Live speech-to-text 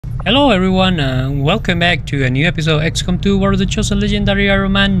Hello everyone and welcome back to a new episode of XCOM 2 War of the Chosen Legendary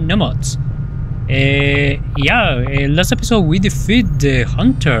Iron Man Nomads. Last episode we defeat the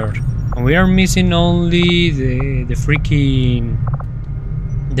Hunter and we are missing only the freaking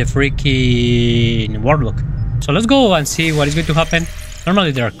Warlock. So let's go and see what is going to happen.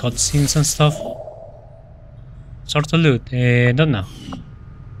 Normally there are cutscenes and stuff. Sort of loot, don't know.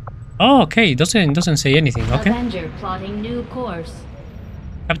 Oh, okay, doesn't say anything. Okay. Avenger plotting new course.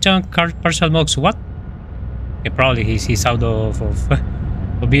 Captain partial mox. What? Okay, probably he's out of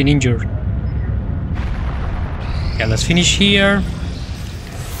being injured. Okay, let's finish here.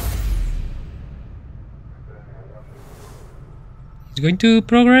 He's going to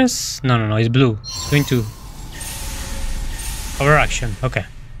progress? No, it's blue. It's going to overaction. Okay.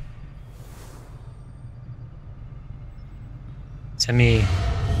 Send me.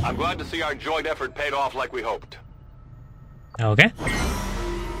 I'm glad to see our joint effort paid off like we hoped. Okay.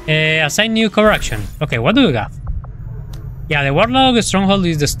 Assign new cover action. Okay, what do we got? Yeah, the Warlock Stronghold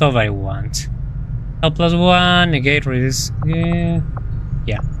is the stuff I want. Health +1, negate, release.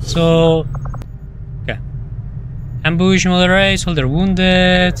 Yeah, so. Okay. Ambush, moderate, soldier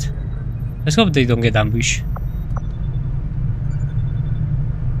wounded. Let's hope they don't get ambushed.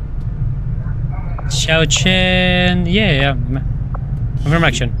 Xiao Chen. Yeah. Confirm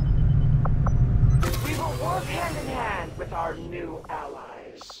action. We will work hand in hand with our new allies.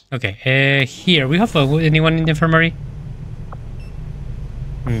 Okay, here we have anyone in the infirmary?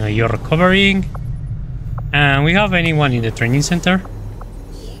 No, you're recovering. And we have anyone in the training center?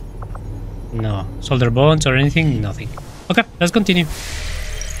 No. Soldier bones or anything? Nothing. Okay, let's continue.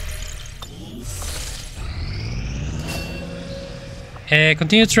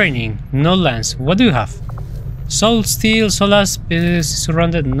 Continue training. No lance. What do you have? Soul Steel, Solas is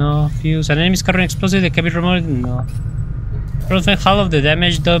surrounded, no. Fuse, an enemy is carrying explosive, they can be removed, no. Protect half of the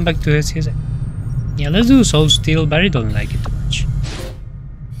damage done back to his. Yeah, let's do Soul Steel, but I don't like it too much.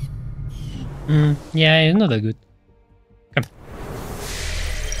 Yeah, it's not that good. Come.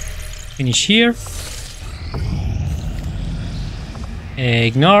 Finish here.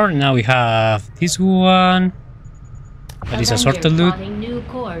 Ignore, now we have this one. That is a sort of loot.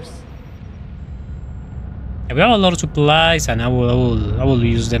 We have a lot of supplies, and I will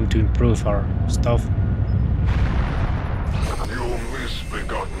use them to improve our stuff. You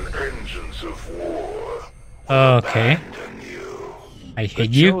misbegotten engines of war. Okay. I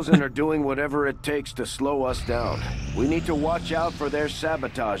hate you. The Chosen are doing whatever it takes to slow us down. We need to watch out for their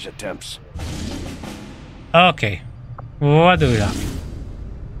sabotage attempts. Okay. What do we have?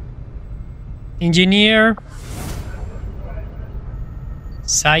 Engineer.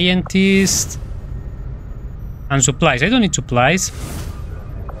 Scientist. And supplies. I don't need supplies.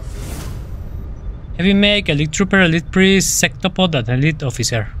 Heavy Mech, Elite Trooper, Elite Priest, Sectopod, and Elite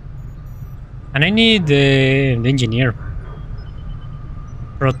Officer. And I need the engineer.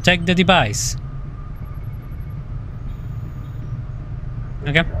 Protect the device.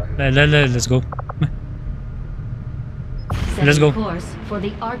 Okay, let's go. Let's go. Course for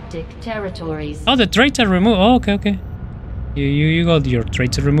the Arctic territories. Oh, the traits are removed. Oh, okay. You got your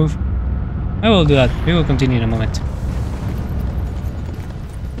traits removed. I will do that. We will continue in a moment.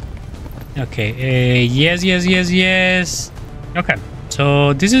 Okay. Yes. Okay.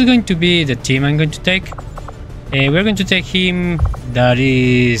 So this is going to be the team I'm going to take. We're going to take him. That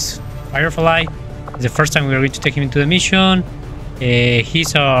is Firefly. It's the first time we're going to take him into the mission.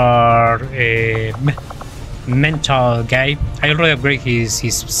 He's our mental guy. I already upgraded his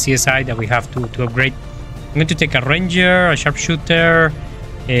CSI that we have to upgrade. I'm going to take a ranger, a sharpshooter,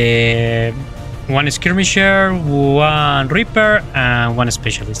 one skirmisher, one reaper, and one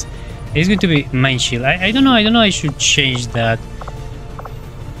specialist. It's going to be mine shield. I don't know. I should change that.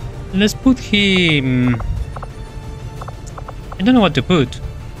 Let's put him. I don't know what to put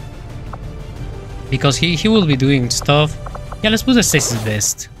because he will be doing stuff. Yeah, let's put the stasis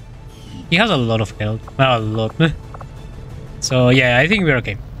vest. He has a lot of health. Well, a lot. So yeah, I think we're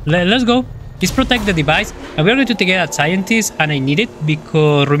okay. Let's go. Please protect the device, and we're going to take it at scientist, and I need it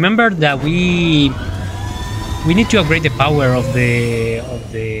because remember that we need to upgrade the power of the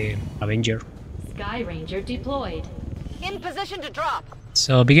Avenger. Sky Ranger deployed. In position to drop.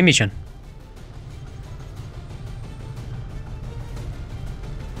 So begin mission.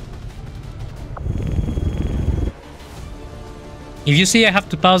 If you see I have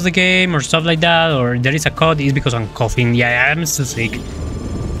to pause the game or stuff like that, or there is a code, it's because I'm coughing. Yeah, I'm still sick.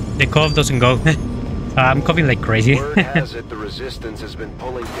 The cough doesn't go. I'm coughing like crazy. Word has it the Resistance has been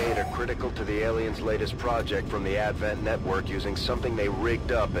pulling data critical to the aliens' latest project from the Advent network using something they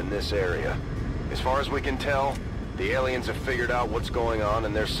rigged up in this area. As far as we can tell, The aliens have figured out what's going on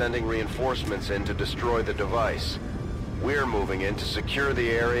and they're sending reinforcements in to destroy the device. We're moving in to secure the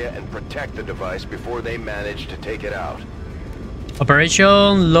area and protect the device before they manage to take it out.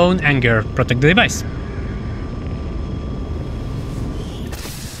 Operation Lone Anger. Protect the device.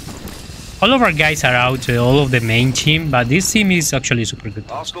 All of our guys are out, all of the main team, but this team is actually super good.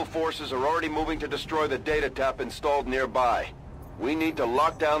 Hostile forces are already moving to destroy the data tap installed nearby. We need to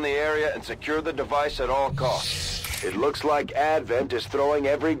lock down the area and secure the device at all costs. It looks like Advent is throwing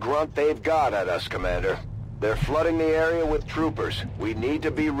every grunt they've got at us, Commander. They're flooding the area with troopers. We need to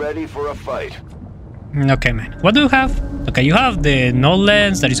be ready for a fight. Okay, man. What do you have? Okay, you have the No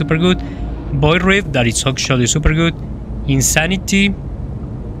Lens, that is super good. Void Rift, that is actually super good. Insanity.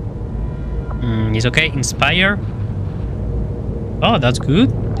 It's okay. Inspire. Oh, that's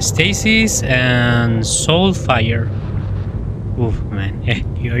good. Stasis and Soulfire. Oof, man.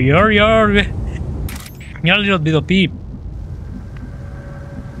 You're a little bit OP.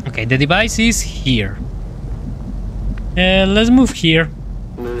 Okay, the device is here. Let's move here.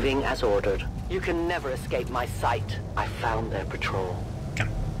 Moving as ordered. You can never escape my sight. I found their patrol. Okay.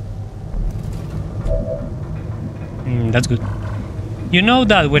 That's good. You know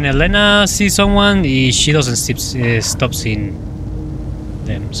that when Elena sees someone, she doesn't stop seeing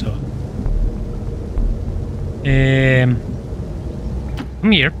them, so...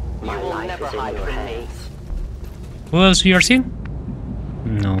 come here. You will never hide from me. Who else you are seeing?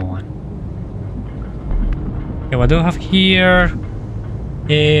 No one. Okay, what do I have here?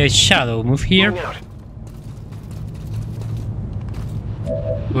 Shadow, move here.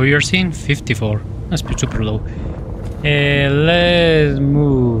 Who you're seeing? 54. That's super low. Let's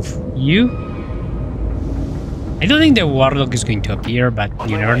move you. I don't think the Warlock is going to appear, but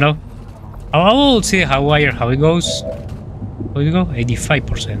you never know. I will see how it goes. How did it go?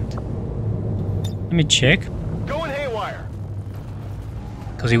 85%. Let me check. Going haywire.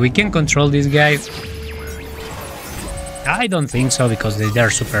 Because if we can control this guy... I don't think so, because they're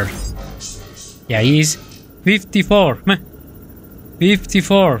super... Yeah, he's 54.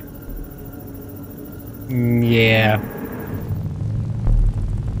 54. Yeah.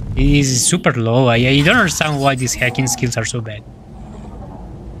 It is super low. I don't understand why these hacking skills are so bad.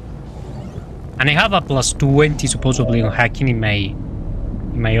 And I have a plus 20 supposedly on hacking in my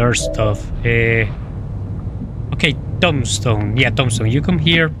other stuff. Okay, Tombstone. Yeah, Tombstone, you come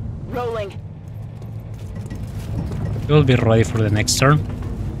here. Rolling. You'll be ready for the next turn.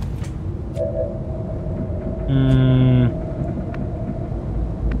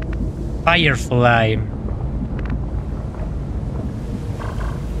 Firefly.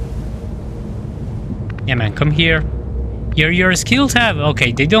 Yeah, man, come here. Your skills have...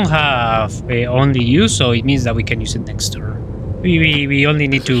 Okay, they don't have only you, so it means that we can use it next turn. We only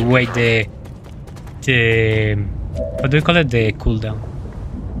need to wait the... What do we call it? The cooldown.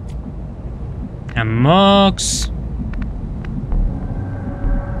 And Mox.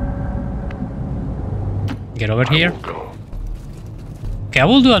 Get over here. Okay, I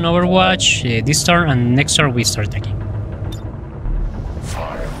will do an Overwatch this turn, and next turn we start attacking.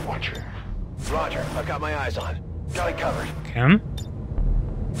 Fire watching. Roger, I've got my eyes on. Got it covered. Okay.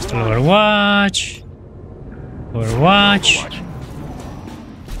 Still Overwatch. Overwatch.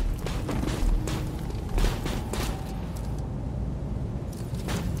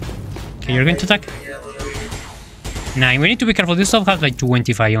 Okay, you're going to attack? Nah, we need to be careful. This stuff has like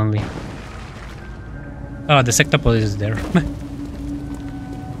 25 only. Oh, the Sectopod is there.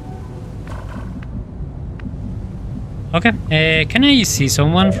 Okay, can I see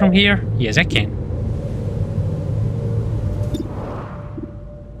someone from here? Yes, I can.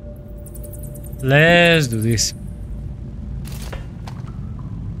 Let's do this.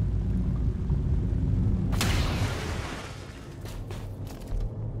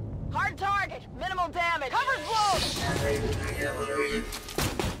 Hard target. Minimal damage. Cover's blown.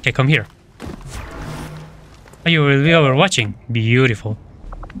 Okay, come here. Oh, you will be overwatching. Beautiful.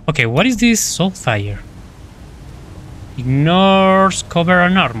 Okay, what is this Soulfire? Ignores cover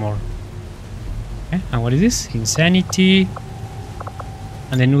and armor. Okay, and what is this? Insanity.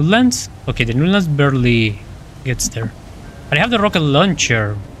 And the Newlands? Okay, the Newlands barely gets there. But I have the rocket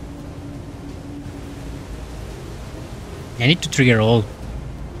launcher. I need to trigger all.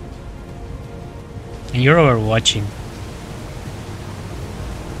 And you're overwatching.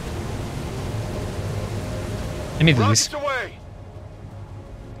 Let me do this.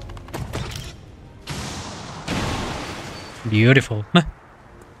 Beautiful.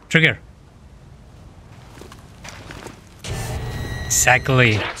 Trigger.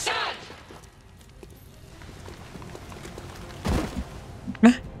 Exactly.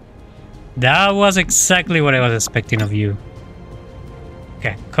 That was exactly what I was expecting of you.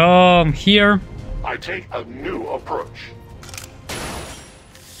 Okay, come here. I take a new approach.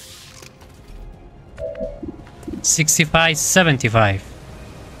 65, 75.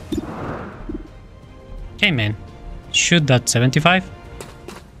 Okay, man. Shoot that 75.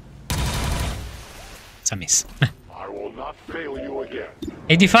 It's a miss. I will not fail you again.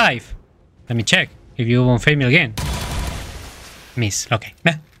 85. Let me check if you won't fail me again. Miss. Okay.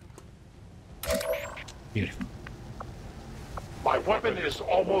 Beautiful. My weapon is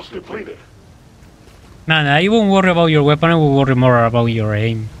almost depleted. Man, I won't worry about your weapon. I will worry more about your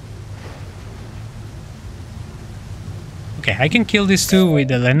aim. Okay, I can kill these two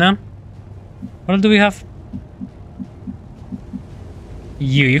with Elena. What do we have?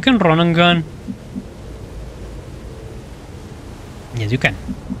 You can run and gun. Yes, you can.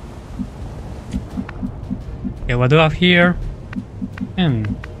 Okay, what do I have here?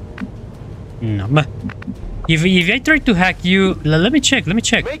 No, but if I try to hack you, let me check.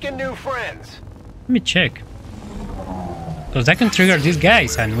 Making new friends. Let me check. Because that can trigger these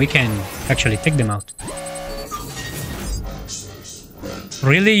guys and we can actually take them out.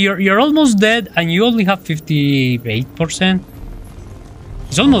 Really? You're almost dead and you only have 58%?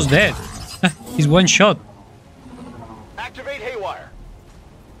 He's almost dead. He's one shot. Activate haywire.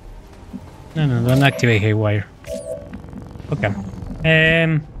 No, don't activate haywire. Okay.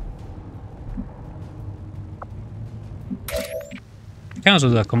 I can also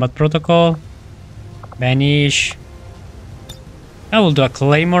do a combat protocol. Vanish. I will do a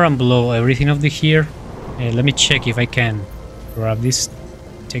claymore and blow everything over here. Let me check if I can grab this.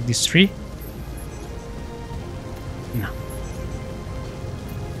 Take this tree. No.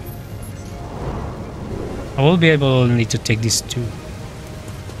 I will be able only to take these two.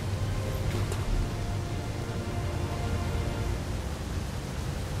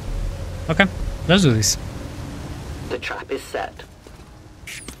 Okay, let's do this. The trap is set.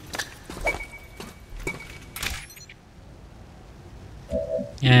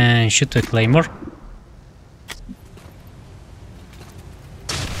 And shoot the claymore.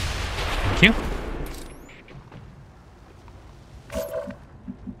 Thank you.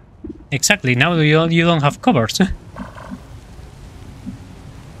 Exactly, now you don't have covers.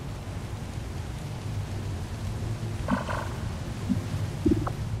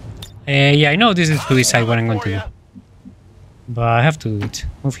 Yeah, I know this is to decide what I'm going to do. But I have to do it.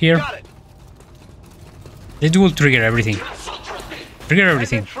 Move here. This will trigger everything. Trigger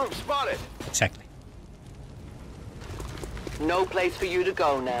everything. Exactly. No place for you to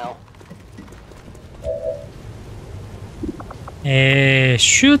go now.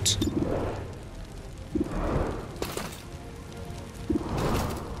 Shoot.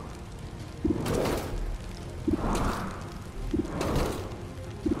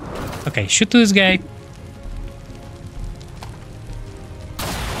 Okay, shoot to this guy.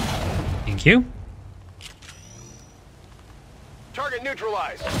 Thank you. Target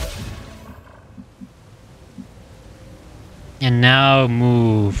neutralized. And now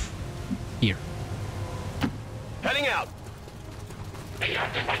move here. Heading out.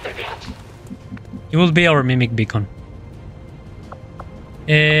 It will be our mimic beacon.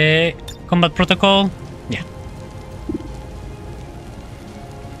 Combat protocol. Yeah.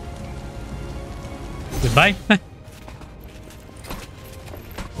 Goodbye.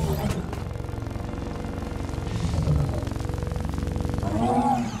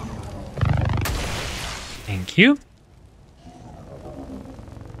 Thank you.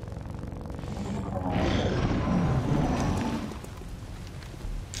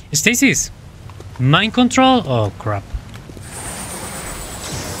 Stasis. Mind control? Oh crap.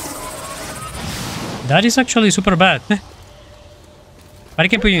 That is actually super bad. But I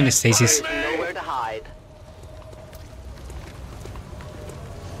can put you in stasis. Nowhere to hide.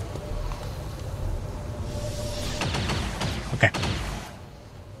 Okay.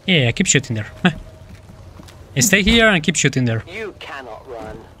 Yeah, keep shooting there. Stay here and keep shooting there. You cannot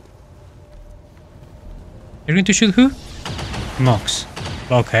run. You're going to shoot who? Mox.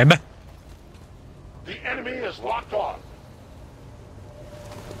 Okay. The enemy is locked on.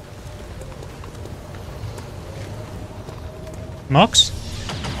 Mox?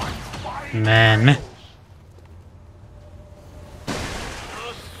 Man.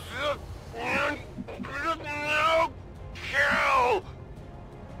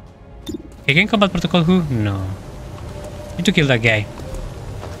 Okay, can combat protocol who? No. Need to kill that guy.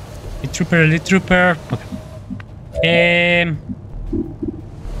 Elite trooper. Okay.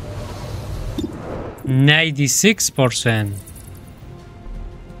 96%.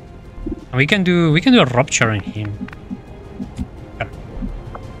 We can do a rupture on him.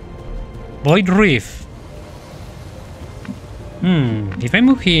 Void Reef. If I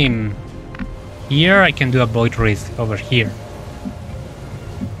move him here, I can do a Void Reef over here.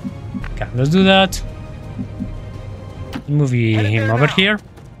 Okay, let's do that. Move him over here.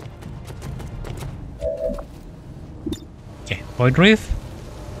 Okay, Void Reef.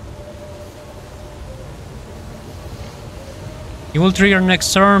 He will trigger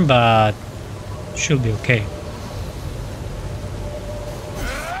next turn, but should be okay.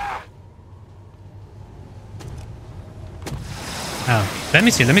 Oh, let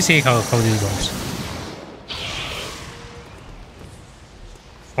me see how this goes.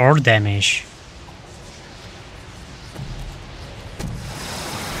 4 damage.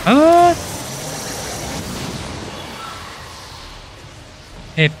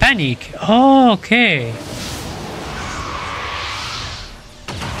 A panic. Oh, okay.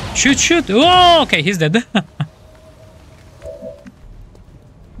 Shoot. Oh, okay, he's dead.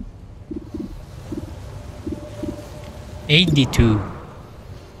 82.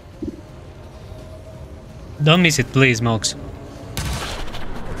 Don't miss it, please, Mox.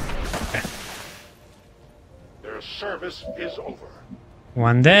 Okay. Their service is over.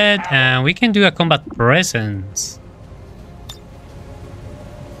 One dead, and we can do a combat presence.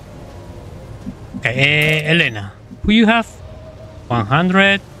 Okay, Elena, who you have?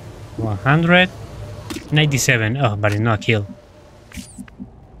 100, 100, 97. Oh, but it's not a kill.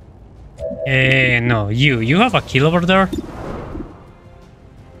 No, you have a kill over there.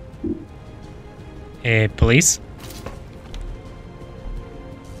 Please.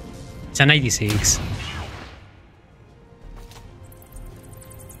 It's a 96.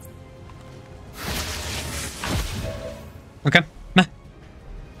 Okay.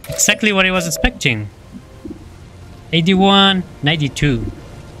 Exactly what I was expecting. 81, 92.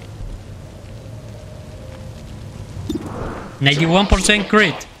 91%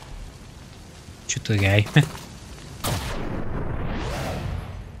 crit. Shoot the guy.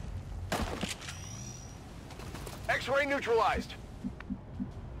 X-ray neutralized.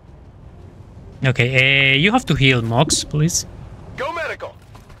 Okay, you have to heal Mox, please. Go medical.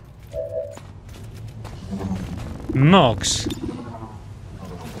 Mox.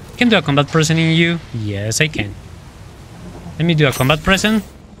 Can do a combat present in you? Yes, I can. Let me do a combat present.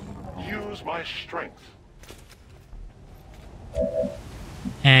 Use my strength.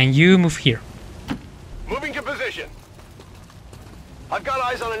 And you move here. Moving to position. I've got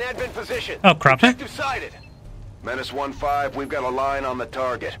eyes on an advent position. Oh, crap. Objective sighted. Menace 1-5, we've got a line on the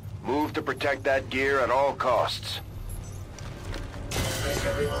target. Move to protect that gear at all costs.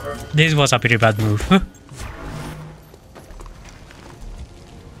 This was a pretty bad move.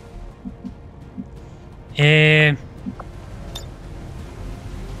 Yeah,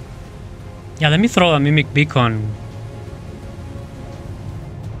 let me throw a mimic beacon.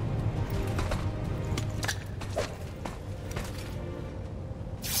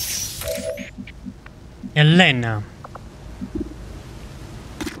 Elena.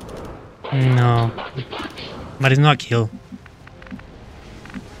 No. But it's not a kill.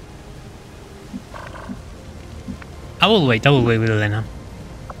 I will wait with Elena.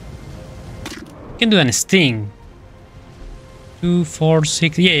 Can do a sting. 2, 4,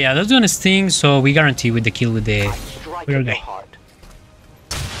 6. Yeah, let's do a sting so we guarantee with the kill with the weird guy.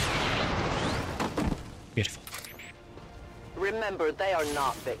 Beautiful. Remember, they are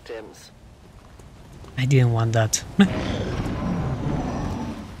not victims. I didn't want that.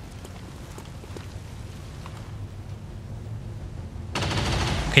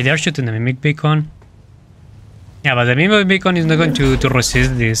 Okay, they're shooting the mimic beacon. Yeah, but the mimic beacon is not going to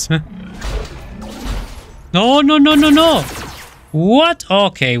resist this. No! What?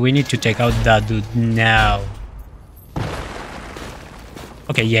 Okay, we need to take out that dude now.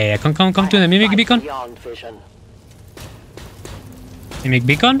 Okay, yeah, come to the mimic beacon. Mimic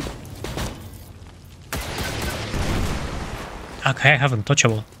beacon. Okay, I have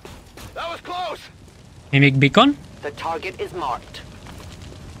untouchable. That was close. Mimic beacon. The target is marked.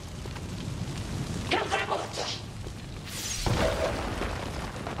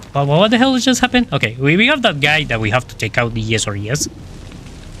 What the hell just happened? Okay, we have that guy that we have to take out the yes or yes.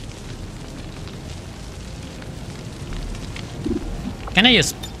 Can I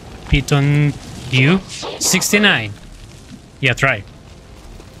just spit on you? 69. Yeah, try.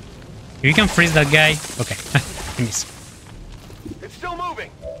 You can freeze that guy. Okay, I miss. It's still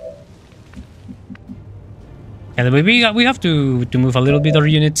moving. Yeah, we have to move a little bit our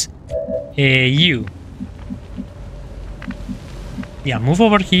units. You. Yeah, move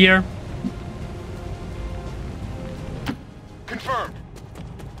over here. Confirmed.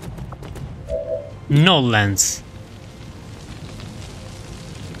 No lens.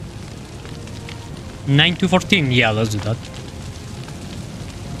 9 to 14. Yeah, let's do that.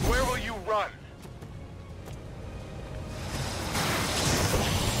 Where will you run?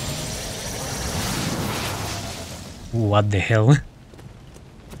 What the hell?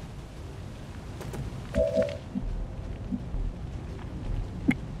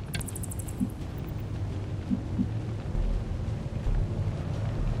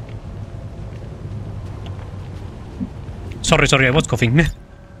 Sorry, I was coughing. Meh.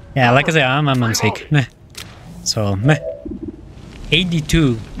 Yeah, like I said, I'm sick. Meh. So, meh.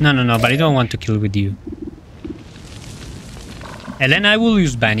 82. No, but I don't want to kill with you. And then I will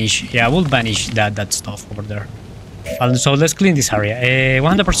use banish. Yeah, I will banish that stuff over there. So let's clean this area.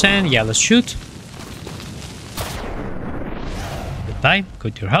 100%. Yeah, let's shoot. Goodbye. Go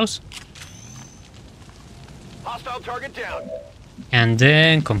to your house. Hostile target down. And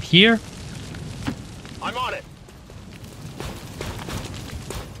then come here. I'm on it.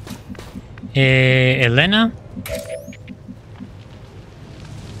 Elena.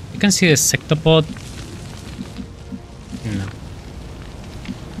 You can see the sectopod. No.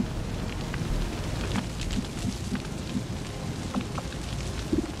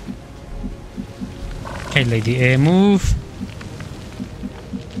 Okay, lady, move.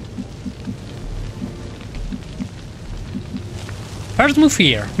 First move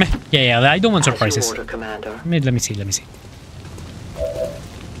here. Yeah, I don't want surprises. Order, Commander. Let me see.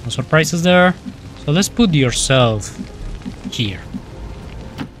 No surprises there. So let's put yourself here.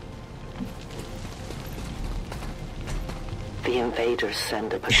 The invaders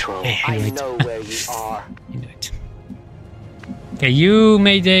send a patrol. I I knew it. know where you are. You know it. Okay, you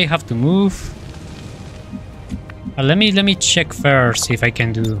Mayday have to move. Let me check first if I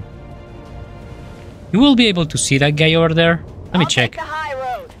can do. You will be able to see that guy over there. Let me check. Take the high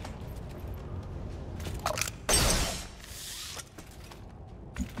road.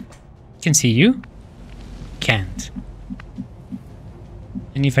 Can see you? Can't.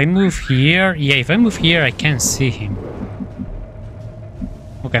 And if I move here, yeah, if I move here, I can see him.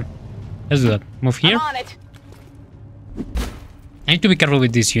 Okay, let's do that. Move here. I'm on it. I need to be careful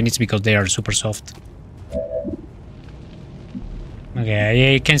with these units because they are super soft.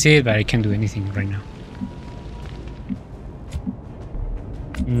 Okay, I can see it, but I can't do anything right now.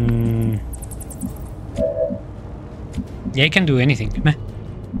 Yeah, I can do anything. Meh.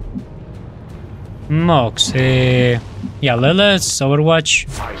 Mox, yeah, let's Overwatch.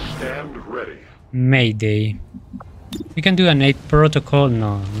 I stand ready. Mayday. We can do an 8 protocol.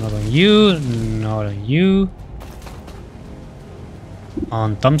 No, not on you. Not on you.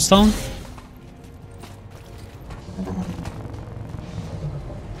 On Tombstone.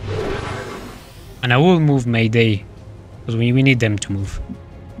 And I will move Mayday. Because we need them to move.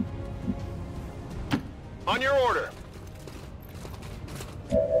 On your order.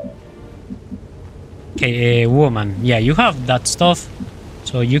 Okay, woman. Yeah, you have that stuff.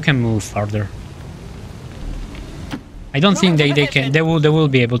 So you can move further. I don't think they will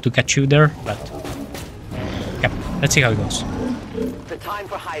be able to catch you there, but yeah, let's see how it goes. The time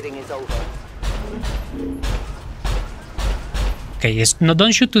for hiding is over. Okay, yes, no,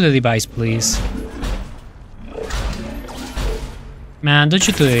 don't shoot to the device, please. Man, don't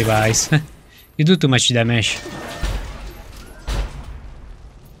shoot to the device. You do too much damage.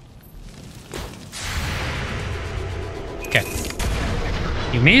 Okay.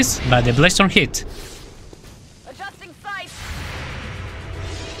 You miss, but the Blaze Storm hit. Adjusting sights.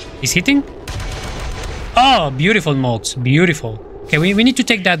 Is hitting? Oh, beautiful, Mox. Beautiful. Okay, we need to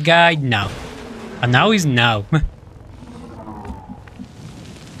take that guy now. And now is now.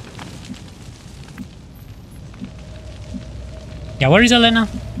 Yeah, where is Elena?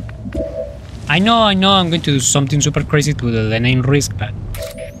 I know I'm going to do something super crazy to Elena in Risk, but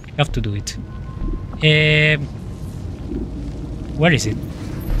I have to do it. Where is it?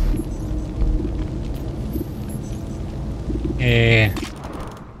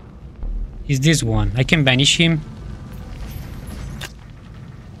 Is this one? I can banish him.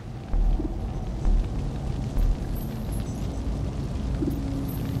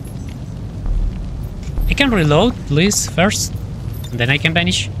 I can reload, please, first. And then I can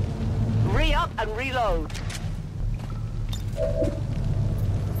banish. Re-up and reload.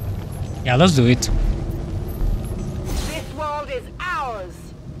 Yeah, let's do it. This world is ours.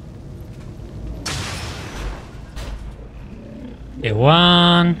 Okay,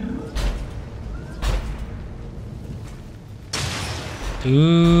 1,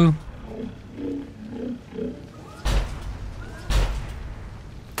 2.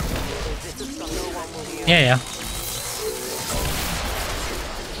 Yeah.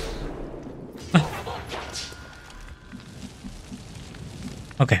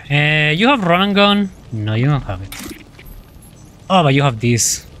 Okay, you have run and gun? No, you don't have it. Oh, but you have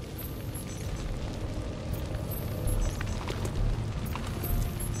this.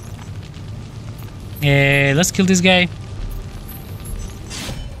 Let's kill this guy.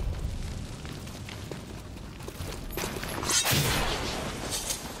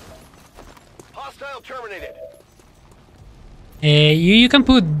 Hostile terminated. You can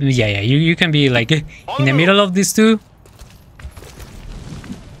put... Yeah, you can be like in the middle of these two.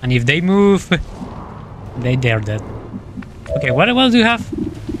 And if they move, they're dead. Okay, what else do you have?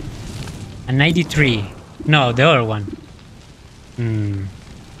 A 93. No, the other one. Give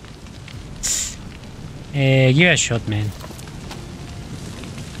it a shot, man.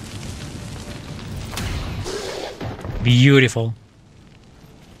 Beautiful.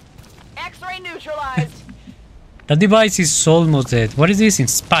 X-ray neutralized. That device is almost dead. What is this?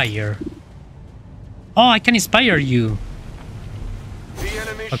 Inspire. Oh, I can inspire you. The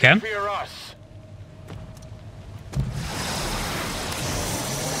enemy Okay. should fear us.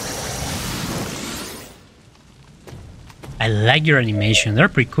 I like your animation. They're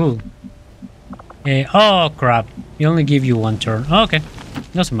pretty cool. Oh, crap. We only give you one turn. Oh, okay.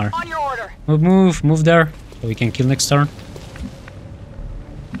 Doesn't matter. On your order. Move there. So we can kill next turn.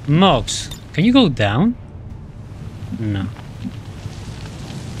 Mox, can you go down? No.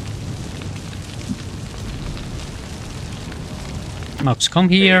 Mox, come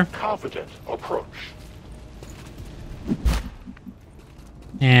here. Confident approach.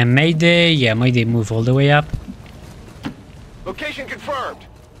 And Mayday. Yeah, Mayday move all the way up. Location confirmed.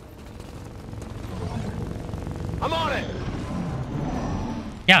 I'm on it.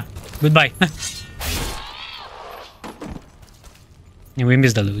 Yeah, goodbye. And we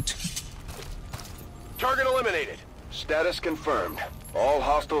missed the loot. Target eliminated. Status confirmed. All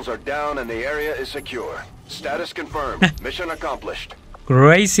hostiles are down and the area is secure. Status confirmed. Mission accomplished.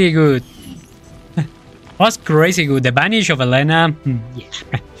 Crazy good. Was crazy good. The Banish of Elena. Yeah.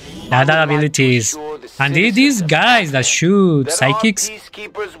 That abilities. And these guys that shoot That psychics. our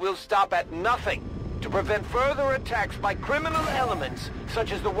peacekeepers will stop at nothing to prevent further attacks by criminal elements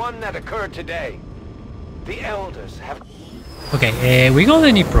such as the one that occurred today. The elders have... Okay, we got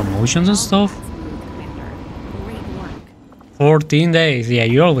any promotions and stuff? 14 days. Yeah,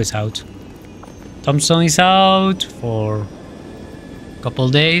 you're always out. Thompson is out for a couple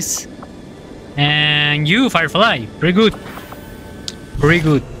days. And you, Firefly, pretty good. Pretty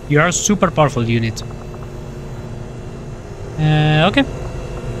good. You are a super powerful unit. Okay.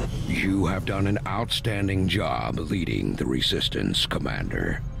 You have done an outstanding job leading the resistance,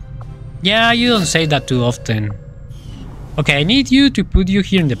 Commander. Yeah, you don't say that too often. Okay, I need you to put you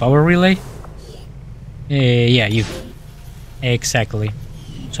here in the power relay. Yeah, you. Exactly.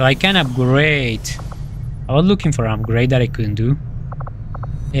 So I can upgrade. I was looking for an upgrade that I couldn't do.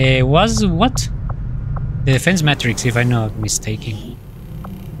 Was what? The defense matrix, if I'm not mistaken.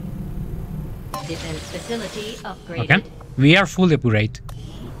 Defense facility upgraded. Okay, we are fully upgraded.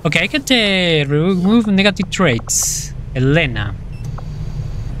 Okay, I can remove negative traits. Elena.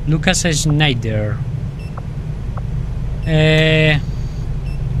 Lucas Schneider.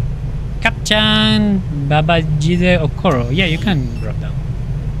 Captain Babajide Okoro. Yeah, you can drop down.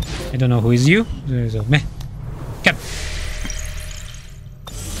 I don't know who is you. So, meh. Okay.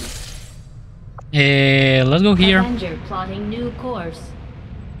 Let's go here. Avenger plotting new course.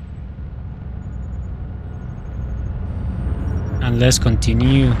 And let's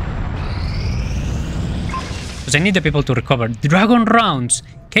continue. Because I need the people to recover. Dragon rounds.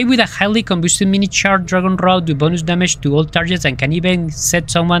 Came with a highly combusted mini-charged dragon round do bonus damage to all targets and can even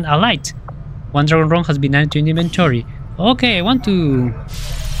set someone alight. One dragon round has been added to the inventory. Okay, I want to...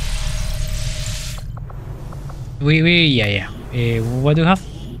 Yeah. What do you have?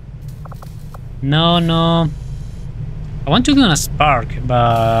 No. I want to do a spark,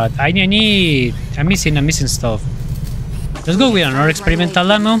 but I'm missing stuff. Let's go with another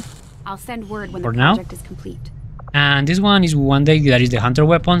experimental ammo. I'll send word when For the now. project is complete. And this one is one day, that is the hunter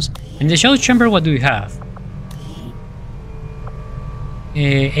weapons. In the shadow chamber, what do we have?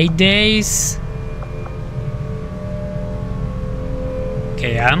 8 days.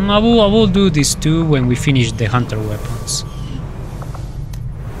 Okay, I will do this too when we finish the hunter weapons.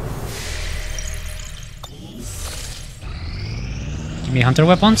 Give me hunter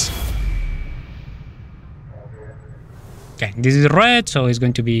weapons. Okay, this is red, so it's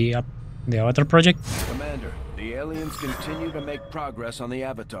going to be up the Avatar project. Commander, the aliens continue to make progress on the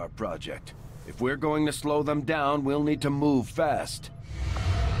Avatar project. If we're going to slow them down, we'll need to move fast.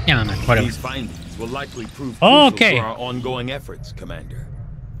 Yeah, no, whatever. These findings will likely prove Okay. crucial for our ongoing efforts, Commander.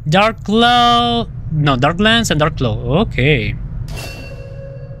 Darklands and Dark Claw. Okay.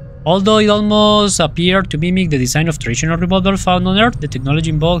 Although it almost appeared to mimic the design of traditional revolvers found on Earth, the technology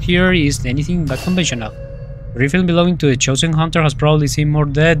involved here is anything but conventional. The rifle belonging to the chosen hunter has probably seen more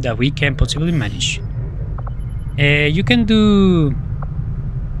death than we can possibly manage. You can do...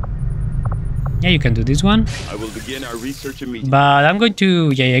 Yeah, you can do this one. I will begin our research immediately. But I'm going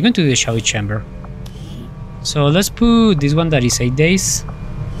to... Yeah, I'm going to do the shower chamber. So let's put this one that is 8 days.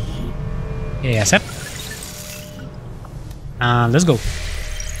 Yeah, accept. And let's go.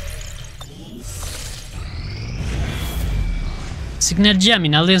 Signal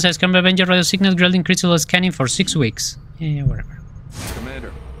jamming. Aliens has come Avenger radio signal granting critical scanning for 6 weeks. Yeah, whatever.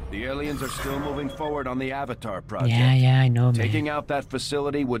 Commander, the aliens are still moving forward on the Avatar project. Yeah, I know, man. Taking out that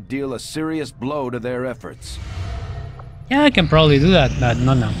facility would deal a serious blow to their efforts. Yeah, I can probably do that, but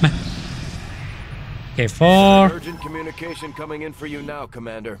not now. Okay, 4. Urgent communication coming in for you now,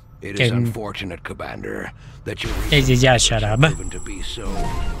 Commander. It is unfortunate, Commander, that your Yeah, shut up. proven to be so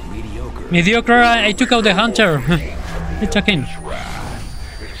mediocre. Mediocre, I took out the hunter. It's okay.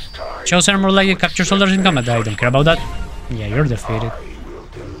 Chosen more likely capture soldiers in combat. I don't care about that. Yeah, you're defeated.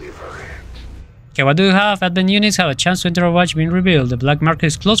 Okay, what do you have? Advent units have a chance to enter a watch being revealed. The black market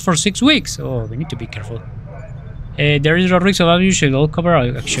is closed for 6 weeks. Oh, we need to be careful. There is a risk of abuse. Should all cover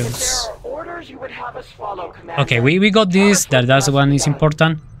our actions. You would have us follow, Commander. Okay, we got this. That's the one is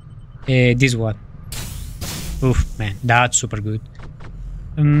important. This one. Oof, man, that's super good.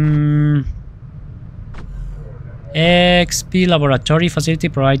 XP laboratory facility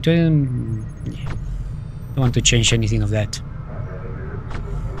provide to yeah. Don't want to change anything of that.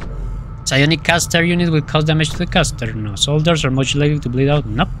 Psionic caster unit will cause damage to the caster. No. Soldiers are much likely to bleed out.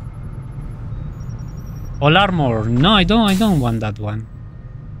 Nope. All armor. No, I don't want that one.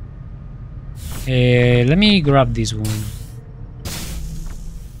 Let me grab this one.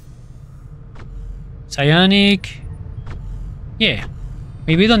 Psionic. Yeah.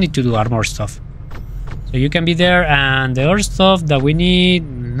 Maybe we don't need to do armor stuff. So you can be there, and the other stuff that we need...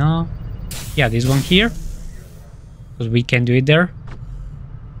 No. Yeah, this one here. Because we can do it there.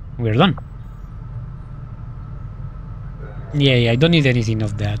 We're done. Yeah, I don't need anything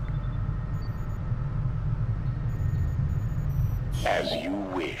of that. As you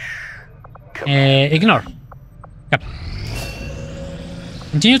wish. Ignore. Yep.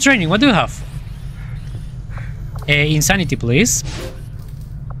 Continue training. What do you have? Insanity, please.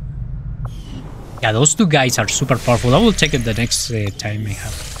 Yeah, those two guys are super powerful. I will take it the next time I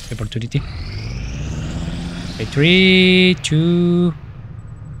have the opportunity. Okay, 3, 2,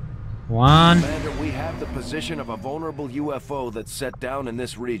 1. Commander, we have the position of a vulnerable UFO that's set down in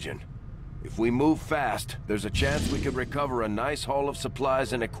this region. If we move fast, there's a chance we could recover a nice haul of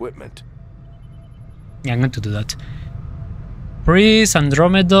supplies and equipment. Yeah, I'm going to do that. Priest,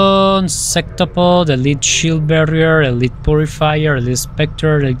 Andromedon, Sectopod, Elite Shield Barrier, Elite Purifier, Elite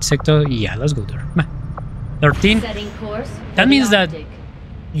Spectre, Elite Sector. Yeah, let's go there. 13. Setting course That for means the that... Arctic.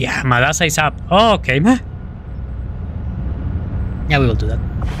 Yeah, Madasa is up. Oh, okay. Yeah, we will do that.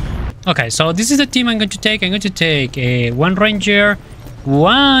 Okay, so this is the team I'm going to take. I'm going to take one Ranger,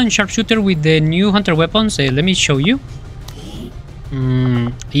 one Sharpshooter with the new Hunter weapons. Let me show you.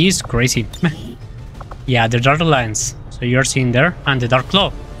 He's crazy. Yeah, the Dark Lance. So you're seeing there. And the Dark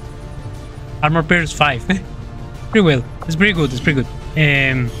Claw. Armor Pierce 5. Pretty well. It's pretty good. It's pretty good.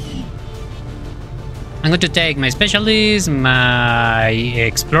 I'm going to take my Specialist, my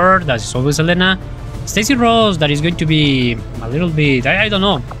Explorer, that's always Elena, Stacy Rose, that is going to be a little bit... I don't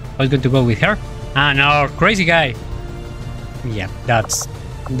know how it's going to go with her. And our crazy guy. Yeah, that's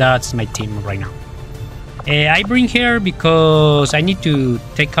my team right now. I bring her because I need to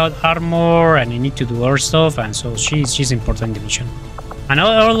take out armor and I need to do other stuff, and so she's important in the mission. And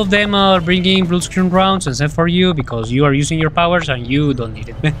all of them are bringing blue screen rounds and sent for you because you are using your powers and you don't need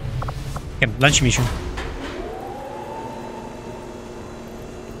it. Okay, launch mission.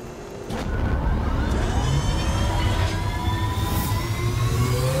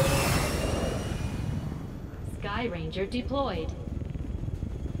 Sky Ranger deployed.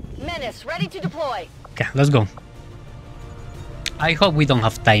 Menace, ready to deploy. Okay, let's go. I hope we don't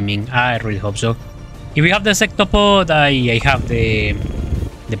have timing. I really hope so. If we have the Sectopod, I have the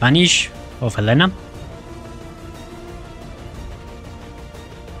Vanish of Helena.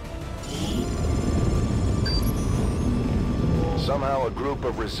 Somehow a group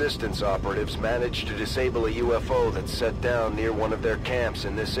of resistance operatives managed to disable a UFO that's set down near one of their camps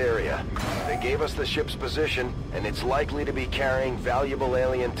in this area. They gave us the ship's position, and it's likely to be carrying valuable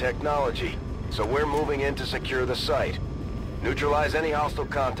alien technology. So we're moving in to secure the site. Neutralize any hostile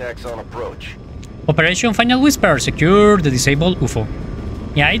contacts on approach. Operation Final Whisper. Secure the disabled UFO.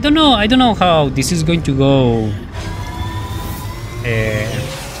 Yeah, I don't know how this is going to go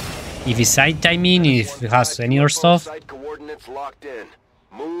If it's site timing, if it has any other stuff. Site coordinates locked in.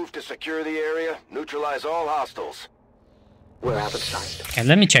 Move to secure the area. Neutralize all hostiles. We're out of sight. Okay,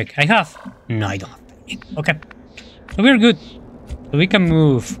 let me check. I have. No, I don't have. Okay, so we're good. So we can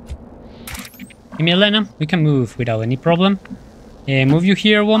move. Give me Elena. We can move without any problem. Move you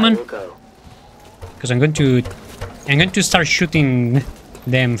here, woman. Because I'm going to start shooting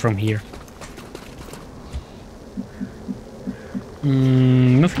them from here.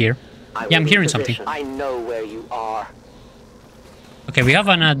 Move here. Yeah, I'm hearing something. I know where you are. Okay, we have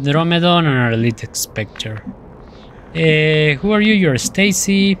an Andromedon and an Elite Spectre. Who are you? You're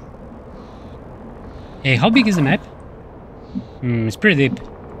Stacy. How big is the map? It's pretty deep.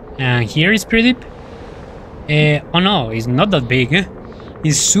 And here is pretty deep. Oh no, it's not that big.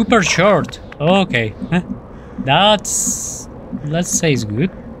 It's super short. Okay. That's... let's say it's good.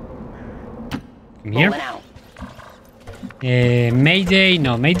 Come here. Mayday.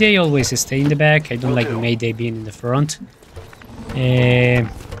 No, Mayday always stay in the back. I don't like Mayday being in the front.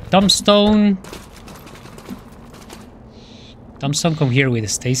 Tombstone. Tombstone, come here with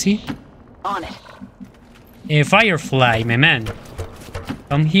Stacy. On it. Firefly, my man.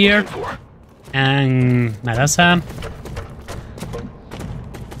 Come here. And Madasa.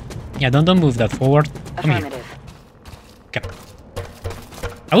 Yeah, don't move that forward. Come here. Okay.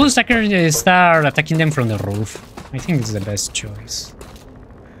 I will start attacking them from the roof. I think it's the best choice.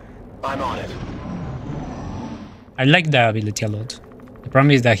 I'm on it. I like the ability a lot. The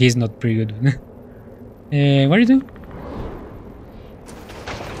problem is that he's not pretty good. What are you doing?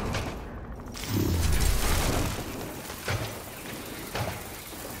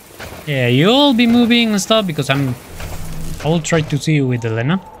 Yeah, you'll be moving and stuff because I will try to see you with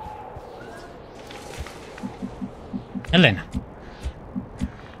Elena. Elena.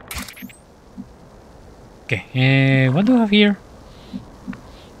 Okay, what do I have here?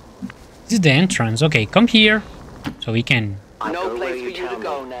 This is the entrance. Okay, come here. So we can... No place for you to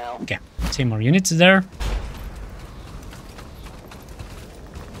go now. Okay, see more units there.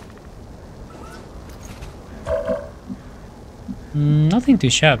 Nothing too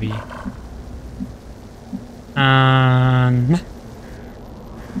shabby.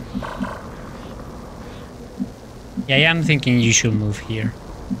 Yeah, I'm thinking you should move here.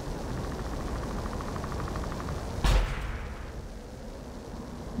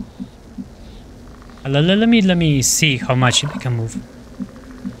 Let me see how much we can move.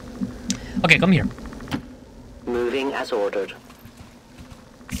 Okay, come here. Moving as ordered.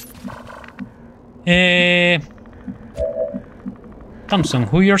 Thompson,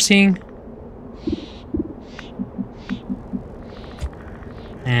 who you're seeing?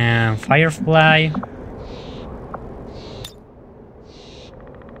 And Firefly.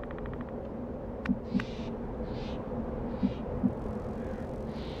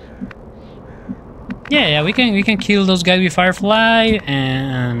 Yeah, we can kill those guys with Firefly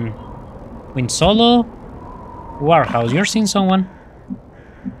and win solo. Warehouse, you're seeing someone?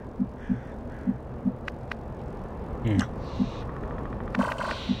 No.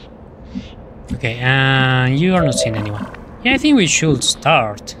 Okay, and you are not seeing anyone. Yeah, I think we should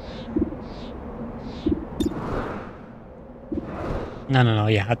start. No,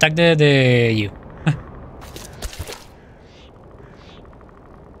 yeah, attack the you.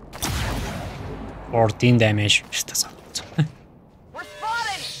 14 damage. That's a lot. We're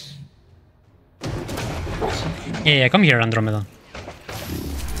spotted. Yeah, come here, Andromedon.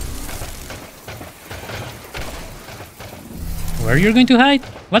 Where you're going to hide?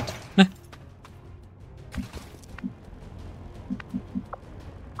 What?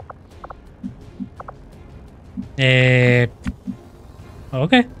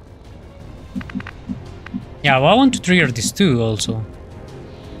 Okay. Yeah, well, I want to trigger this too, also.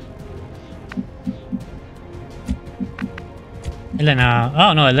 Elena.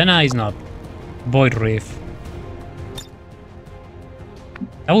 Oh no, Elena is not. Void Reef.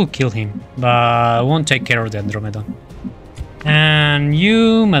 I will kill him, but I won't take care of the Andromedon. And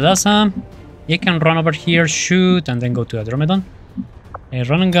you, Madasa, you can run over here, shoot, and then go to Andromedon.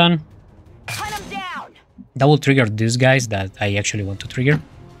 Run and gun. Hunt him down. That will trigger these guys that I actually want to trigger.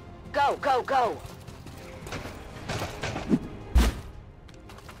 Go, go, go.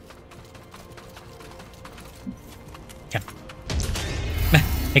 Yeah.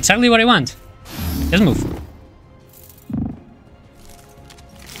 Exactly what I want. Let's move.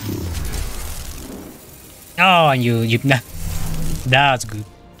 Oh, and you that's good.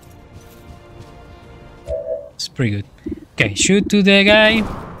 It's pretty good. Okay, shoot to the guy.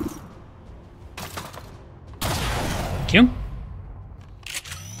 Thank you.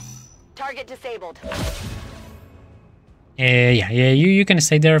 Target disabled. Yeah, you can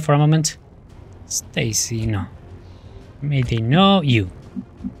stay there for a moment. Stacy, no. Mayday, no. You.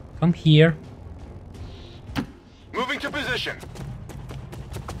 Come here. Moving to position.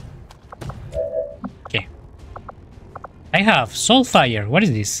 Okay. I have Soulfire. What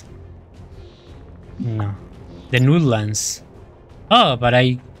is this? No. The Nullance. Oh, but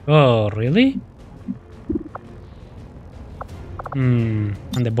I... Oh, really? And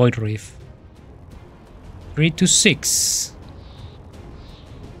the Void Reef. 3 to 6.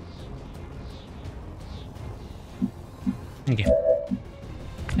 Okay.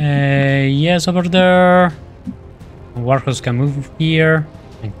 Yes, over there. Warhorse can move here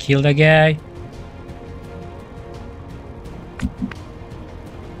and kill the guy.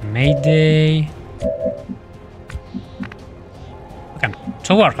 Mayday. Okay,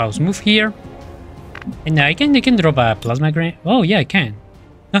 so Warhouse, move here. And I can drop a plasma grenade. Oh yeah, I can.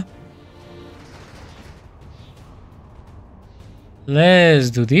 Huh. Let's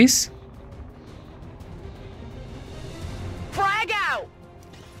do this. Frag out!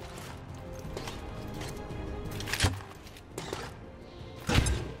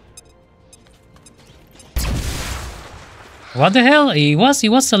 What the hell? He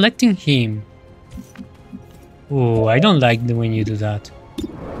was selecting him. Oh, I don't like when you do that.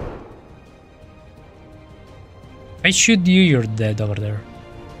 If I shoot you, you're dead over there.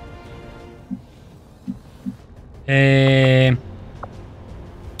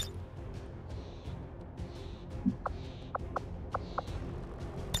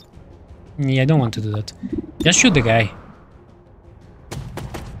 Yeah, I don't want to do that. Just shoot the guy.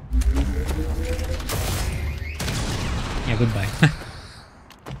 Yeah, goodbye.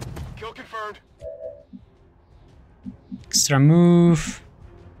 Kill confirmed. Extra move.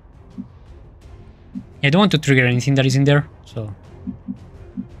 I don't want to trigger anything that is in there, so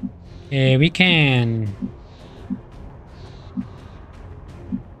we can.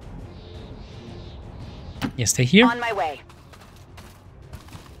 Yeah, stay here. On my way.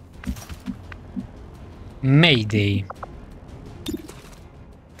 Mayday.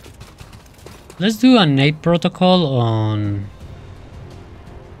 Let's do a night protocol on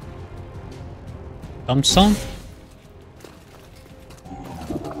Thompson.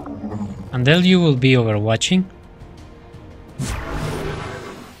 And then you will be overwatching.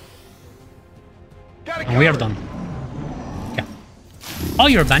 And we are done. Yeah. Oh,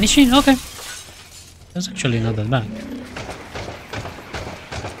 you're vanishing? Okay. That's actually not that bad.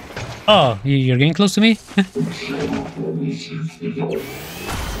 Oh, you're getting close to me?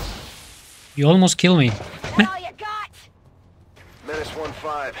 You almost killed me. All you got? Menace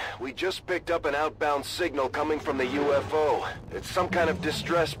 1-5, we just picked up an outbound signal coming from the UFO. It's some kind of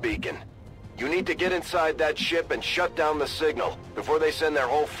distress beacon. You need to get inside that ship and shut down the signal before they send their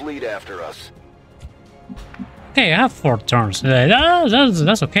whole fleet after us. Okay, I have 4 turns.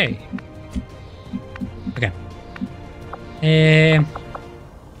 That's okay. Okay.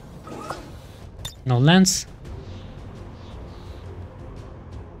 No lens.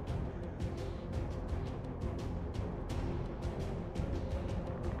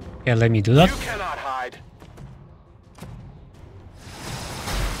 Okay, let me do that. You cannot hide.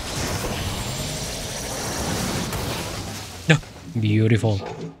 Beautiful.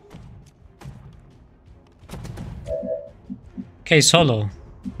 Okay, solo.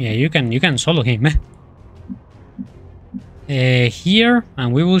 Yeah, you can solo him. Here,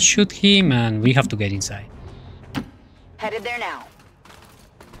 and we will shoot him, and we have to get inside. Headed there now.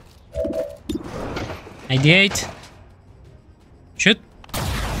 98. Shoot.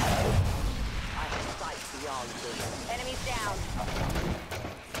 Enemies down.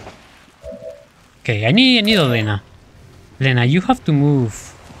 Okay, I need Elena. Elena, you have to move.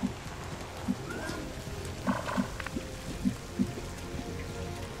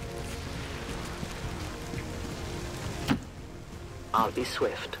 I'll be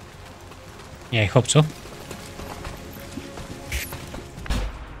swift. Yeah, I hope so.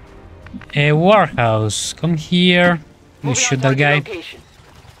 Warhouse, come here. You shoot that guy.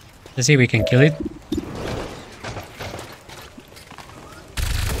 Let's see if we can kill it.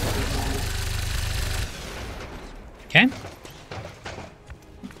 Okay.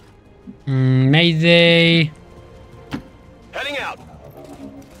 Mayday. Heading out.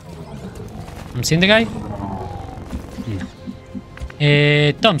 I'm seeing the guy. No.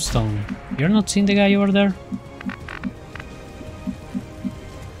 Tombstone. You're not seeing the guy over there?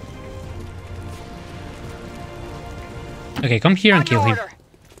 Okay, come here and kill him.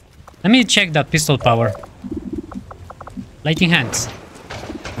 Let me check that pistol power. Lighting hands.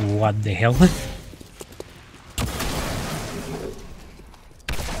 What the hell?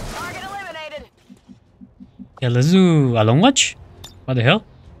 Target eliminated. Yeah, let's do a long watch. What the hell?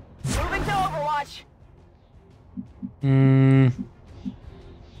 Moving to Overwatch.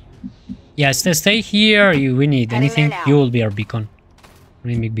 Yeah, stay here. We need Heading anything. there now. You will be our beacon.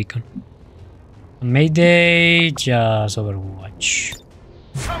 Really big beacon. Mayday, just Overwatch.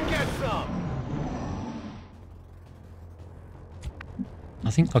 Come get some.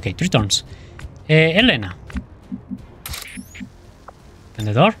 Nothing? Okay, 3 turns. Elena. Open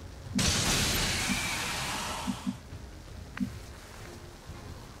the door.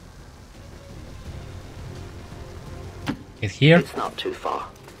 Get here. It's not too far.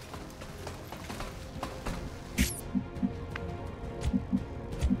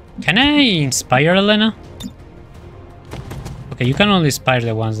 Can I inspire Elena? Okay, you can only inspire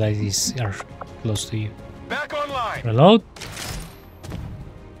the ones that are close to you. Back online. Reload.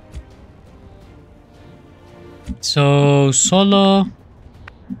 So, solo.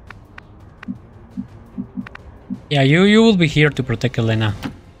 Yeah, you will be here to protect Elena.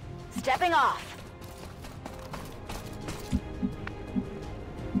 Stepping off.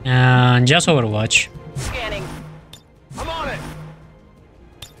 And just Overwatch. Scanning. I'm on it.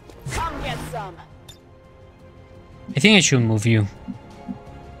 Come get some. I think I should move you.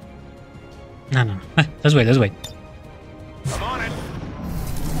 No. Let's wait. I'm on it.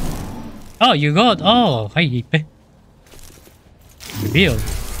 Oh, you got... Oh, hi, Ipe. Reveal.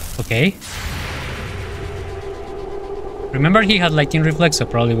 Okay. Remember he had lightning reflex, so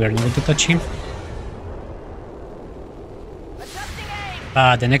probably we are not able to touch him. Adjusting aim.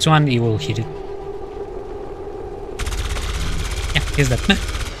 But the next one, he will hit it. Yeah, he's dead.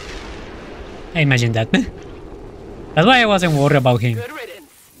 I imagine that. That's why I wasn't worried about him. Good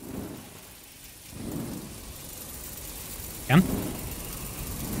riddance. Come.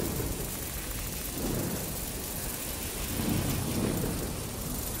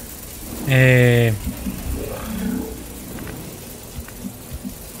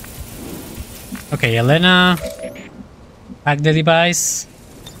 Okay, Elena. Hack the device.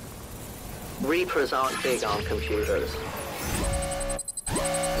 Reapers aren't big on computers.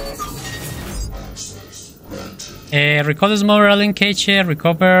 Recall the small rallying cage,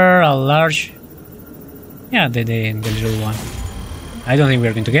 recover a large... Yeah, the little one. I don't think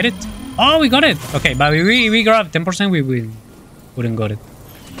we're going to get it. Oh, we got it! Okay, but we grabbed 10%, we wouldn't got it.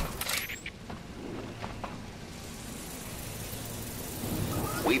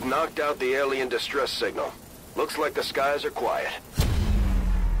 We've knocked out the alien distress signal. Looks like the skies are quiet.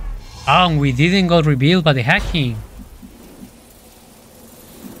 Oh, and we didn't got revealed by the hacking.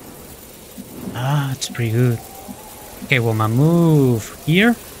 Ah, it's pretty good. Okay, woman, move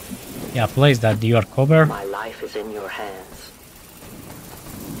here. Yeah, place that you are covered. My life is in your hands.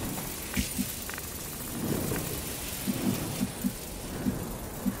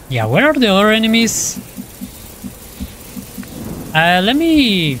 Yeah, where are the other enemies? Let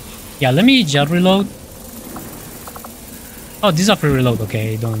me just reload. Oh, this is a free reload.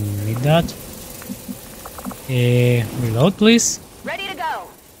 Okay, don't need that. Reload, please. Ready to go.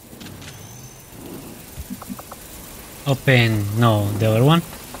 Open. No, the other one.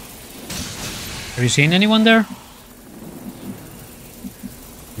 Are you seeing anyone there?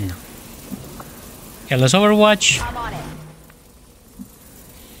 No. Okay, let's Overwatch. I'm on it.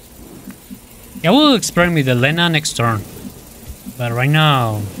 Yeah, we'll experiment with Elena next turn. But right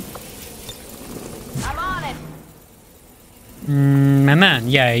now... I'm on it. my man,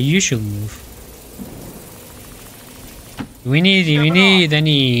 yeah, you should move. We need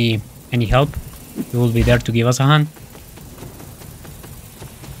any help. You will be there to give us a hand.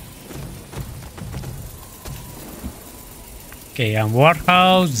 Okay, and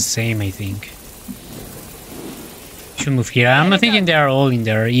Warehouse, the same, I think. Should move here. I'm thinking they are all in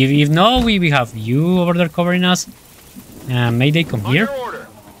there. If no, we have you over there covering us. May they come here? Order.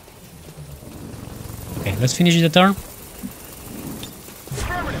 Okay, let's finish the turn.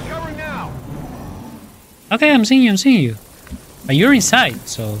 Affirmative, covering now. Okay, I'm seeing you. But you're inside,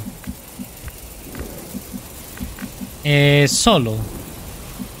 so... Solo.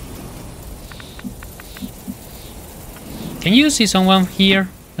 Can you see someone here?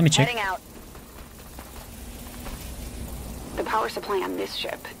 Let me check. Heading out. The power supply on this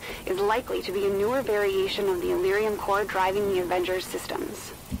ship is likely to be a newer variation of the Illyrium core driving the Avengers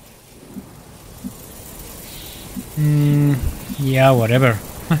systems. Yeah, whatever.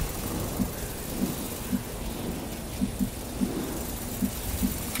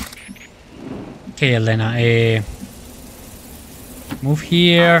 Okay, Elena, move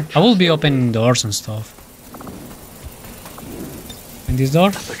here. I will be opening doors and stuff. In this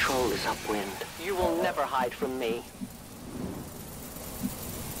door? The patrol is upwind. You will never hide from me.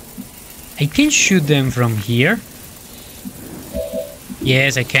 I can shoot them from here.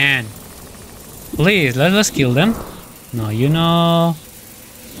 Yes, I can. Please, let's kill them. No, you know...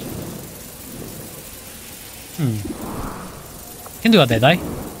 Can do a dead eye.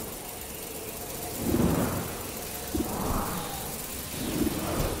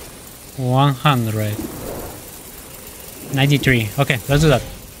 $193. Okay, let's do that.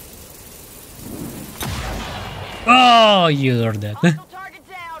 Oh, you're dead. Hostile target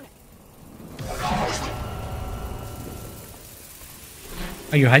down.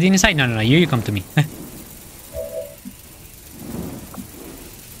 Are you hiding inside? No, you come to me.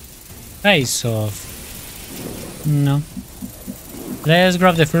 Face off. No. Let's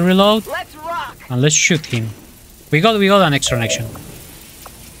grab the free reload. Let's rock. And let's shoot him. We got an extra action.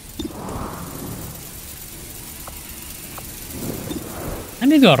 Let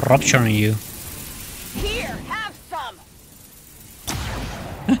me do a rupture on you. Here, have some.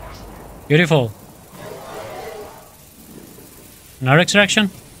 Beautiful. Another extraction.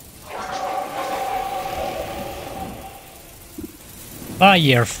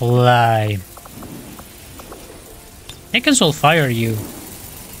 Firefly. I can soul fire you.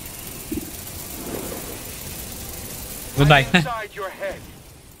 Goodbye. Inside your head.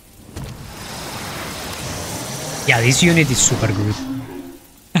 Yeah, this unit is super good.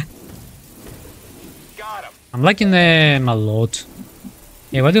 Got him. I'm liking them a lot.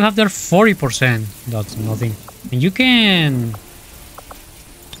 Yeah, what do you have there? 40%. That's nothing. And you can...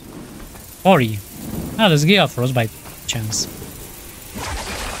 40. Ah, let's give a frostbite chance.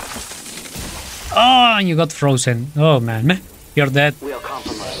 Oh, and you got frozen. Oh, man. You're dead. We are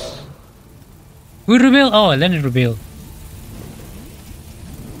compromised. We reveal. Oh, let it reveal.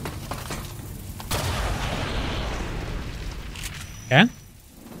 Okay.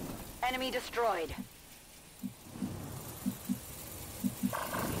 Enemy destroyed.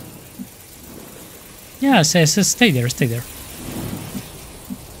 Yeah, stay there, stay there.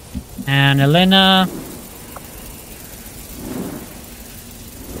 And Elena...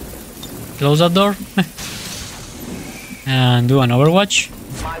 Close that door. And do an overwatch.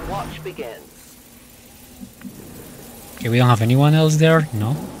 My watch begins. Okay, we don't have anyone else there.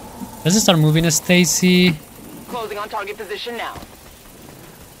 No. Let's start moving Stacy. Closing on target position now.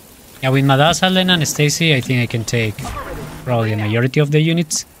 Yeah, with Madasa, Elena, and Stacy, I think I can take probably the majority of the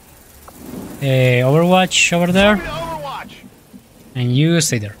units. Overwatch over there. Overwatch. And you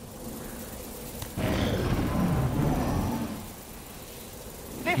stay there.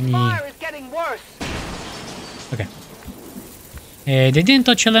 This fire is getting worse. Okay. They didn't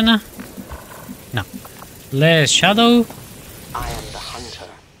touch Elena? No. Let's shadow. I am the hunter.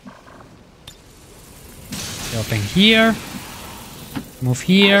 Open here. Move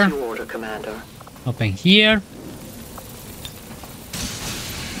here. As you order, Commander. Open here.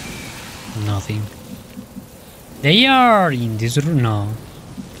 Nothing. They are in this room. No.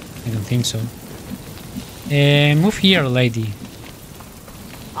 I don't think so. Move here, lady.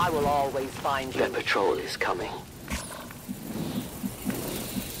 I will always find you. The patrol is coming.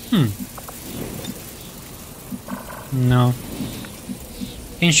 No.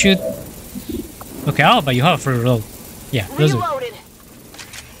 Can shoot. Okay, oh, but you have a free roll. Yeah, let's do it. Reloaded.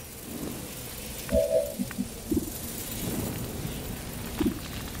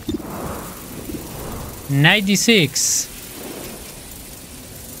 $96.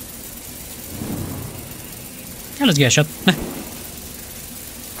 Yeah, let's get a shot.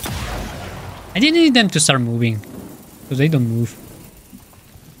 I didn't need them to start moving, because they don't move.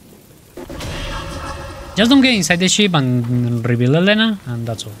 Just don't get inside the ship and reveal Elena, and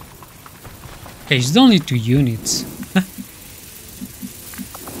that's all. Okay, it's only 2 units.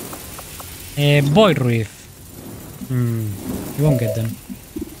 Void Reef. You won't get them.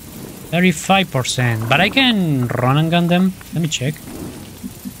 35%, but I can run and gun them. Let me check.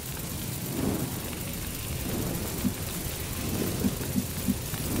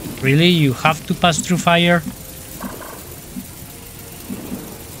 Really? You have to pass through fire?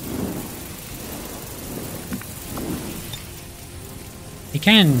 I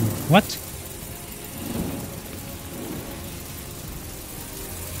can... what?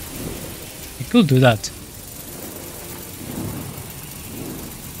 I could do that.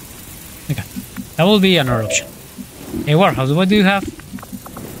 Okay, that will be another option. Hey, Warhouse, what do you have?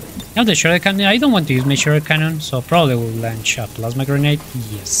 I have the shuriken cannon. I don't want to use my shuriken cannon, so probably will launch a plasma grenade.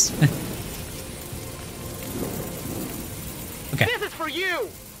 Yes. Okay. This is for you.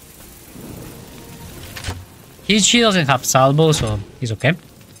 She doesn't have salvo, so he's okay.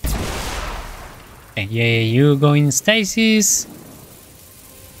 Okay, yeah, you go in stasis.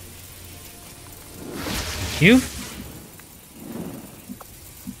 Thank you.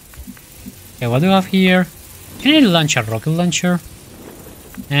 Okay, what do we have here? Can I launch a rocket launcher?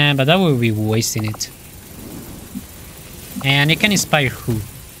 But that would be wasting it. And it can inspire who?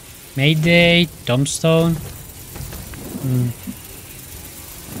 Mayday, Tombstone.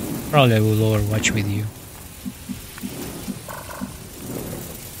 Probably I will Overwatch with you.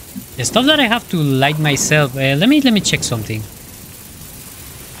 The stuff that I have to light myself. Let me check something.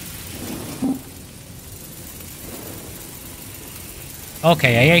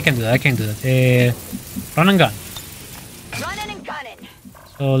 Okay, I can do that. I can do that. Run and gun. Running and gunning.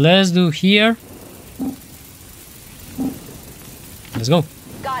 So let's do here. Let's go.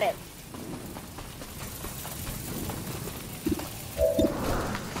 Got it.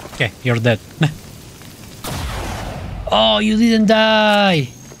 Okay, you're dead. Oh, you didn't die.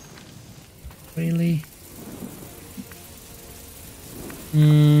 Really?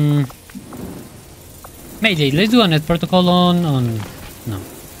 Mayday, let's do a net protocol on no.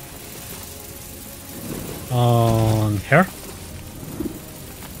 On her.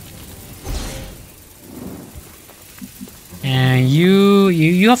 And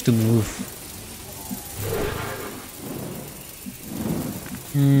you have to move.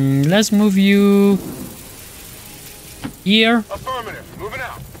 Let's move you here. Affirmative. Moving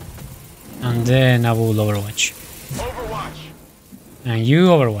out. And then I will Overwatch. Overwatch. And you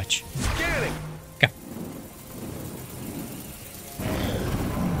Overwatch. Scanning. Okay.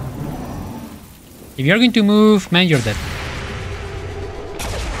 If you're going to move, man, you're dead.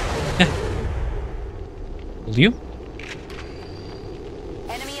 Will you?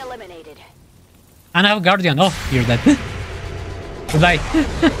 Enemy eliminated. And I have Guardian. Oh, you're dead. Goodbye.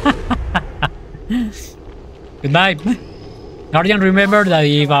 Goodbye. Guardian, remember that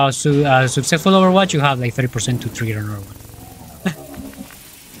if a successful Overwatch, you have like 30% to trigger another one.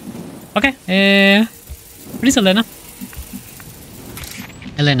 Okay. Please, Elena.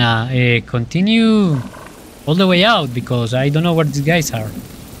 Elena, continue all the way out because I don't know where these guys are.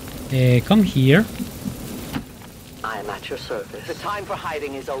 Come here. I'm at your service. The time for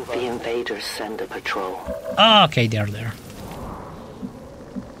hiding is over. The invaders send a patrol. Oh, okay, they're there.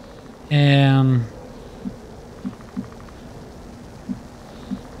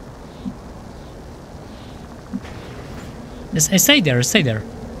 Stay there, stay there.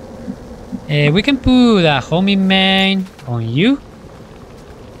 We can put a homie main on you.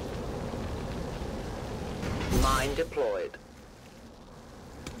 Mine deployed.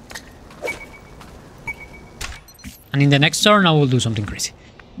 And in the next turn, I will do something crazy.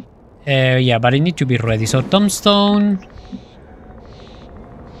 Yeah, but I need to be ready. So, Tombstone.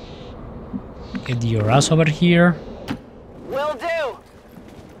 Get your ass over here. Will do.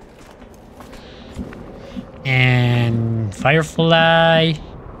 And Firefly.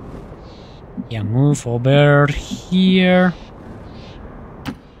 Yeah, move over here.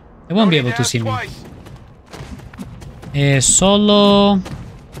 They won't be able to see me. Solo.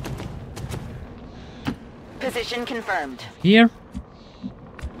 Position confirmed. Here.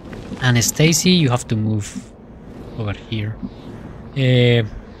 And Stacy, you have to move over here.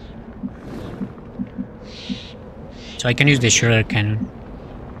 So I can use the shredder cannon.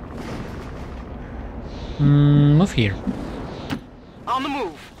 Move here. On the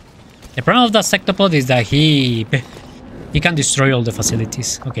move. The problem of that sectopod is that he can destroy all the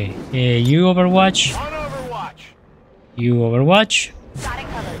facilities. Okay, you Overwatch. On Overwatch. You Overwatch. Got it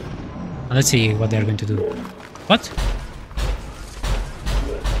covered. Let's see what they're going to do. What?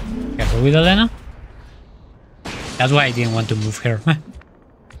 Careful with Elena. That's why I didn't want to move her.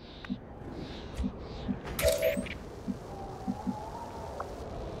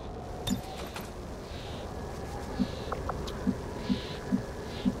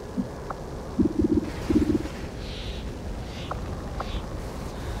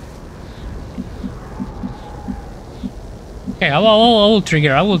 Okay, I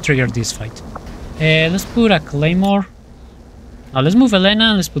will trigger this fight. Let's put a Claymore. Now let's move Elena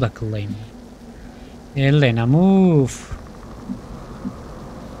and let's put a Claymore. Elena, move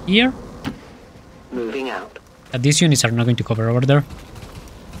here. Moving out. These units are not going to cover over there.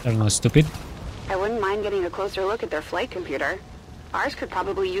 They're not stupid. I wouldn't mind getting a closer look at their flight computer. Ours could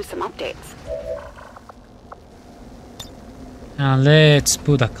probably use some updates. And let's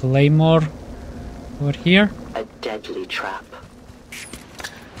put a Claymore over here. A deadly trap.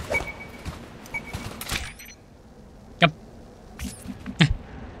 Yep.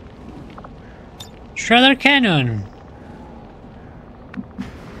 Shredder cannon.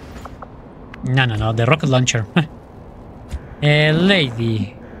 No, the rocket launcher.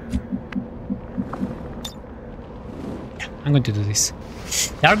 Lady. Yeah, I'm going to do this.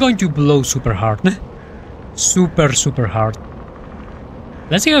 They are going to blow super hard. Super hard.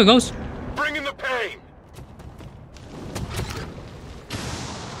 Let's see how it goes. Bring it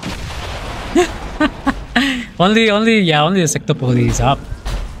Only the Sectopod is up.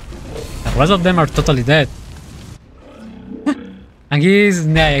 The rest of them are totally dead. And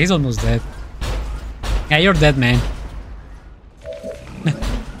he's almost dead. Yeah, you're dead, man.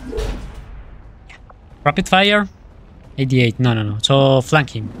 Rapid fire. 88. No. So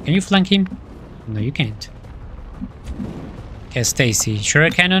flank him. Can you flank him? No, you can't. Okay, Stacy. Sure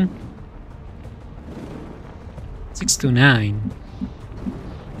cannon. 6 to 9.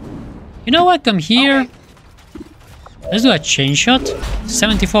 You know what? Come here. Okay. Let's do a chain shot.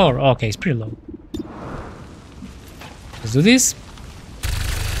 74. Okay, it's pretty low. Let's do this.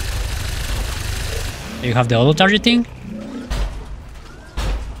 You have the auto targeting.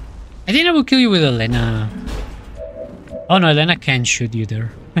 I think I will kill you with Elena. Oh no, Elena can't shoot you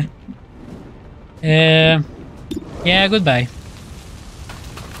there. Yeah, goodbye.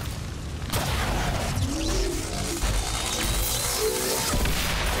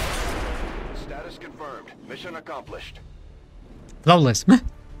 Status confirmed. Mission accomplished. Flawless.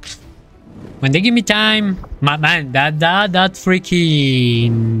 When they give me time, man, that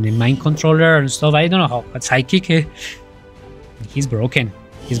freaking mind controller and stuff, I don't know how, but psychic, he's broken.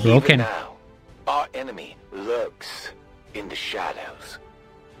 He's broken. Even now, our enemy lurks in the shadows,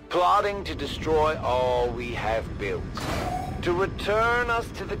 plotting to destroy all we have built, to return us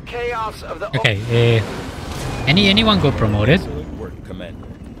to the chaos of the... Okay, anyone got promoted? Excellent work, Commander.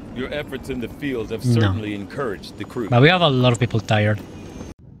 Your efforts in the field have certainly encouraged the crew. But we have a lot of people tired.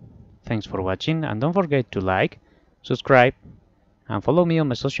 Thanks for watching, and don't forget to like, subscribe, and follow me on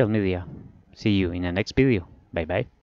my social media. See you in the next video. Bye bye.